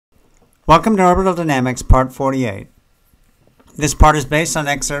Welcome to Orbital Dynamics, Part 48. This part is based on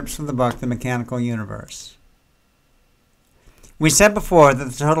excerpts from the book, The Mechanical Universe. We said before that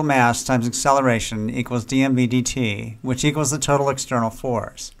the total mass times acceleration equals dmv dt, which equals the total external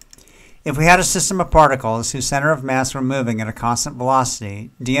force. If we had a system of particles whose center of mass were moving at a constant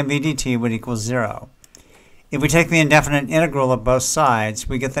velocity, dmv dt would equal 0. If we take the indefinite integral of both sides,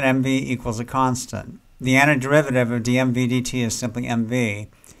 we get that mv equals a constant. The antiderivative of dmv dt is simply mv.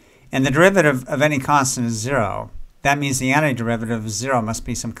 And the derivative of any constant is 0. That means the antiderivative of 0 must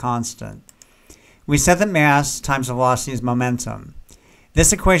be some constant. We said that mass times velocity is momentum.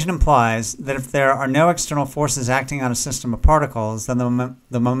 This equation implies that if there are no external forces acting on a system of particles, then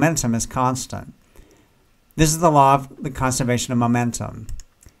the momentum is constant. This is the law of the conservation of momentum.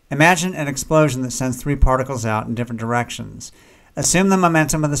 Imagine an explosion that sends 3 particles out in different directions. Assume the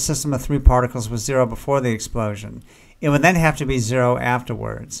momentum of the system of 3 particles was 0 before the explosion. It would then have to be 0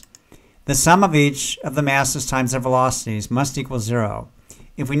 afterwards. The sum of each of the masses times their velocities must equal 0.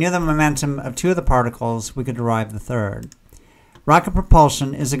 If we knew the momentum of 2 of the particles, we could derive the third. Rocket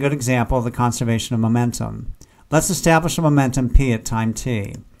propulsion is a good example of the conservation of momentum. Let's establish a momentum p at time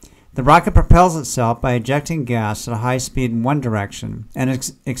t. The rocket propels itself by ejecting gas at a high speed in one direction and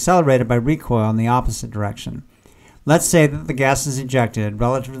is accelerated by recoil in the opposite direction. Let's say that the gas is ejected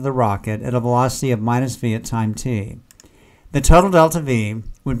relative to the rocket at a velocity of minus v at time t. The total delta v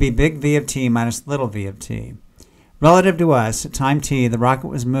would be big V of t minus little v of t. Relative to us, at time t, the rocket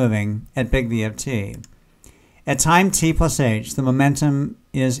was moving at big V of t. At time t plus h, the momentum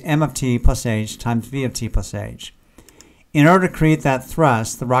is m of t plus h times v of t plus h. In order to create that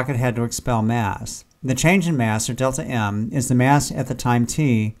thrust, the rocket had to expel mass. The change in mass, or delta m, is the mass at the time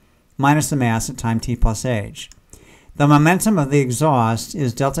t minus the mass at time t plus h. The momentum of the exhaust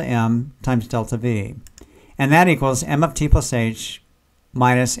is delta m times delta v. And that equals m of t plus h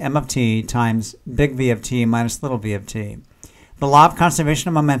minus m of t times big V of t minus little v of t. The law of conservation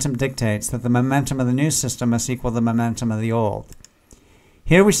of momentum dictates that the momentum of the new system must equal the momentum of the old.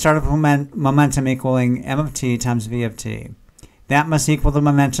 Here we start with momentum equaling m of t times v of t. That must equal the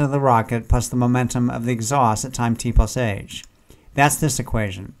momentum of the rocket plus the momentum of the exhaust at time t plus h. That's this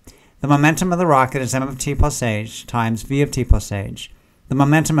equation. The momentum of the rocket is m of t plus h times v of t plus h. The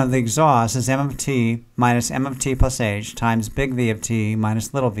momentum of the exhaust is m of t minus m of t plus h times big V of t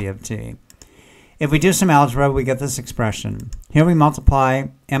minus little v of t. If we do some algebra, we get this expression. Here we multiply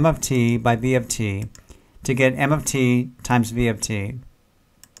m of t by v of t to get m of t times v of t.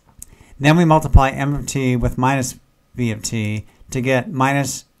 Then we multiply m of t with minus v of t to get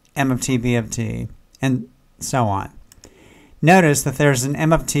minus m of t v of t, and so on. Notice that there's an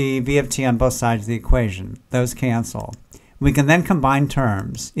m of t v of t on both sides of the equation. Those cancel. We can then combine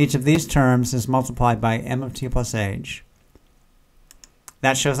terms. Each of these terms is multiplied by m of t plus h.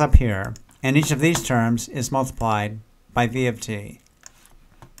 That shows up here. And each of these terms is multiplied by v of t.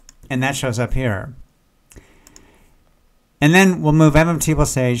 And that shows up here. And then we'll move m of t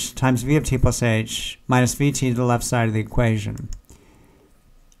plus h times v of t plus h minus vt to the left side of the equation.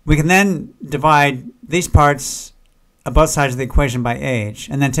 We can then divide these parts of both sides of the equation by h,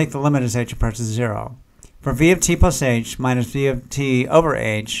 and then take the limit as h approaches 0. For v of t plus h minus v of t over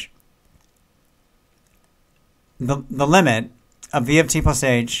h, the limit of v of t plus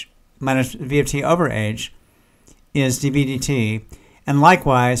h minus v of t over h is dv dt, and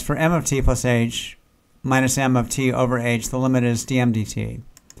likewise for m of t plus h minus m of t over h, the limit is dm dt.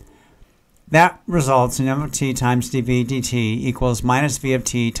 That results in m of t times dv dt equals minus v of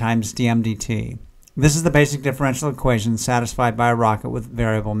t times dm dt. This is the basic differential equation satisfied by a rocket with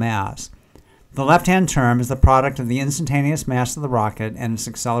variable mass. The left-hand term is the product of the instantaneous mass of the rocket and its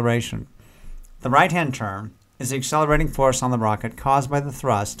acceleration. The right-hand term is the accelerating force on the rocket caused by the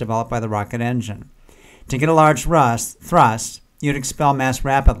thrust developed by the rocket engine. To get a large thrust, you'd expel mass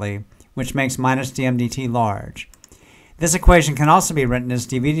rapidly, which makes minus dm dt large. This equation can also be written as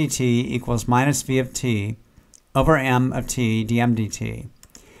dv dt equals minus v of t over m of t dm dt.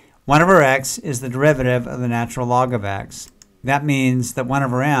 1 over x is the derivative of the natural log of x. That means that 1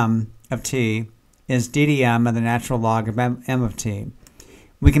 over m of t is ddm of the natural log of m of t.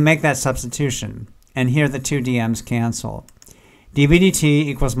 We can make that substitution, and here the two dm's cancel. dv dt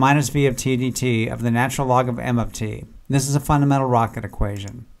equals minus v of t dt of the natural log of m of t. This is a fundamental rocket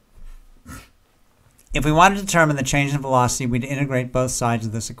equation. If we want to determine the change in velocity, we'd integrate both sides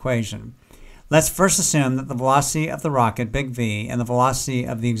of this equation. Let's first assume that the velocity of the rocket, big V, and the velocity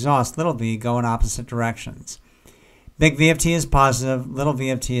of the exhaust, little v, go in opposite directions. Big V of t is positive, little v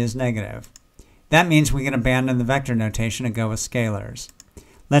of t is negative. That means we can abandon the vector notation and go with scalars.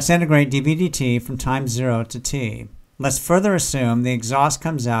 Let's integrate dv dt from time 0 to t. let's further assume the exhaust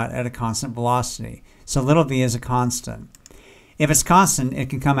comes out at a constant velocity, so little v is a constant. If it's constant, it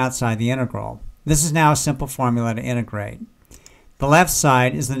can come outside the integral. This is now a simple formula to integrate. The left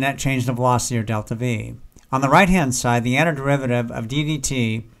side is the net change in velocity, or delta v. On the right-hand side, the antiderivative of d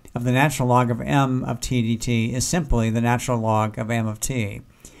dt of the natural log of m of t dt is simply the natural log of m of t.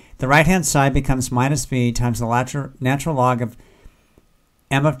 The right-hand side becomes minus v times the natural log of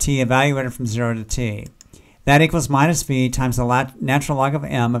m of t evaluated from 0 to t. That equals minus v times the natural log of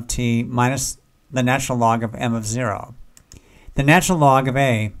m of t minus the natural log of m of 0. The natural log of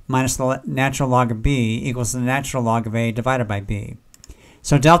a minus the natural log of b equals the natural log of a divided by b.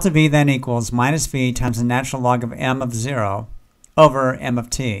 So delta v then equals minus v times the natural log of m of 0 over m of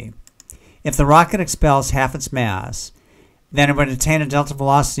t. If the rocket expels half its mass, then it would attain a delta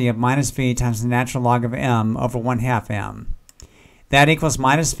velocity of minus v times the natural log of m over 1/2 m. That equals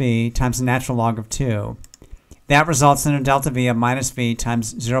minus v times the natural log of 2. That results in a delta v of minus v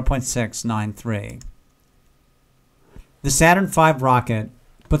times 0.693. The Saturn V rocket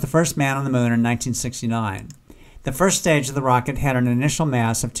put the first man on the moon in 1969. The first stage of the rocket had an initial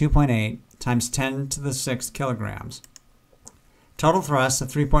mass of 2.8 times 10 to the 6th kilograms, total thrust of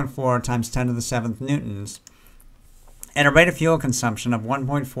 3.4 times 10 to the 7th newtons, and a rate of fuel consumption of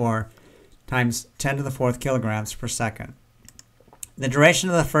 1.4 times 10 to the 4th kilograms per second. The duration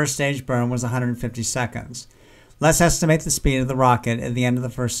of the first stage burn was 150 seconds. Let's estimate the speed of the rocket at the end of the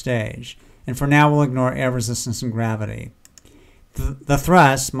first stage, and for now we'll ignore air resistance and gravity. The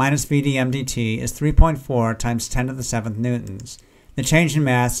thrust minus v dm dt is 3.4 times 10 to the 7th newtons. The change in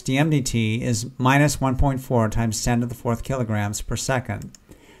mass dm dt is minus 1.4 times 10 to the 4th kilograms per second.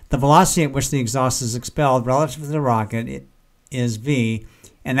 The velocity at which the exhaust is expelled relative to the rocket is v,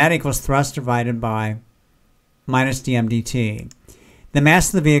 and that equals thrust divided by minus dm dt. The mass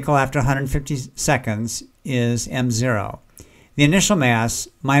of the vehicle after 150 seconds is m0. The initial mass,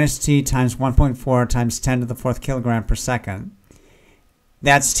 minus t times 1.4 times 10 to the 4th kilogram per second.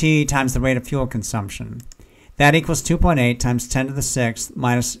 That's t times the rate of fuel consumption. That equals 2.8 times 10 to the 6th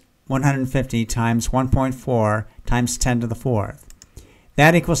minus 150 times 1.4 times 10 to the 4th.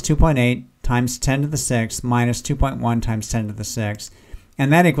 That equals 2.8 times 10 to the 6th minus 2.1 times 10 to the 6th.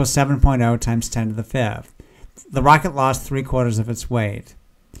 And that equals 7.0 times 10 to the 5th. The rocket lost 3/4 of its weight.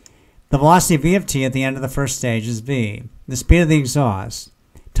 The velocity v of t at the end of the first stage is v, the speed of the exhaust,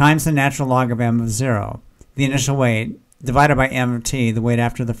 times the natural log of m of 0, the initial weight, divided by m of t, the weight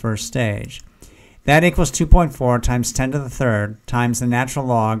after the first stage. That equals 2.4 times 10 to the 3rd times the natural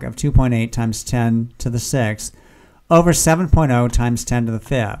log of 2.8 times 10 to the 6th over 7.0 times 10 to the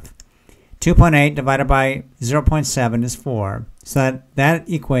 5th. 2.8 divided by 0.7 is 4, so that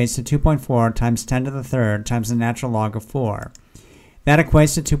equates to 2.4 times 10 to the 3rd times the natural log of 4. That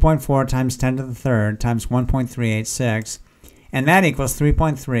equates to 2.4 times 10 to the 3rd times 1.386, and that equals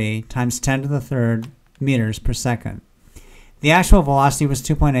 3.3 times 10 to the 3rd meters per second. The actual velocity was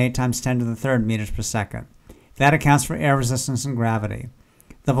 2.8 times 10 to the 3rd meters per second. That accounts for air resistance and gravity.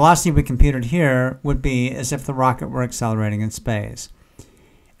 The velocity we computed here would be as if the rocket were accelerating in space.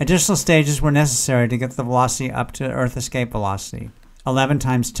 Additional stages were necessary to get the velocity up to Earth escape velocity, 11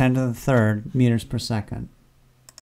 times 10 to the 3rd meters per second.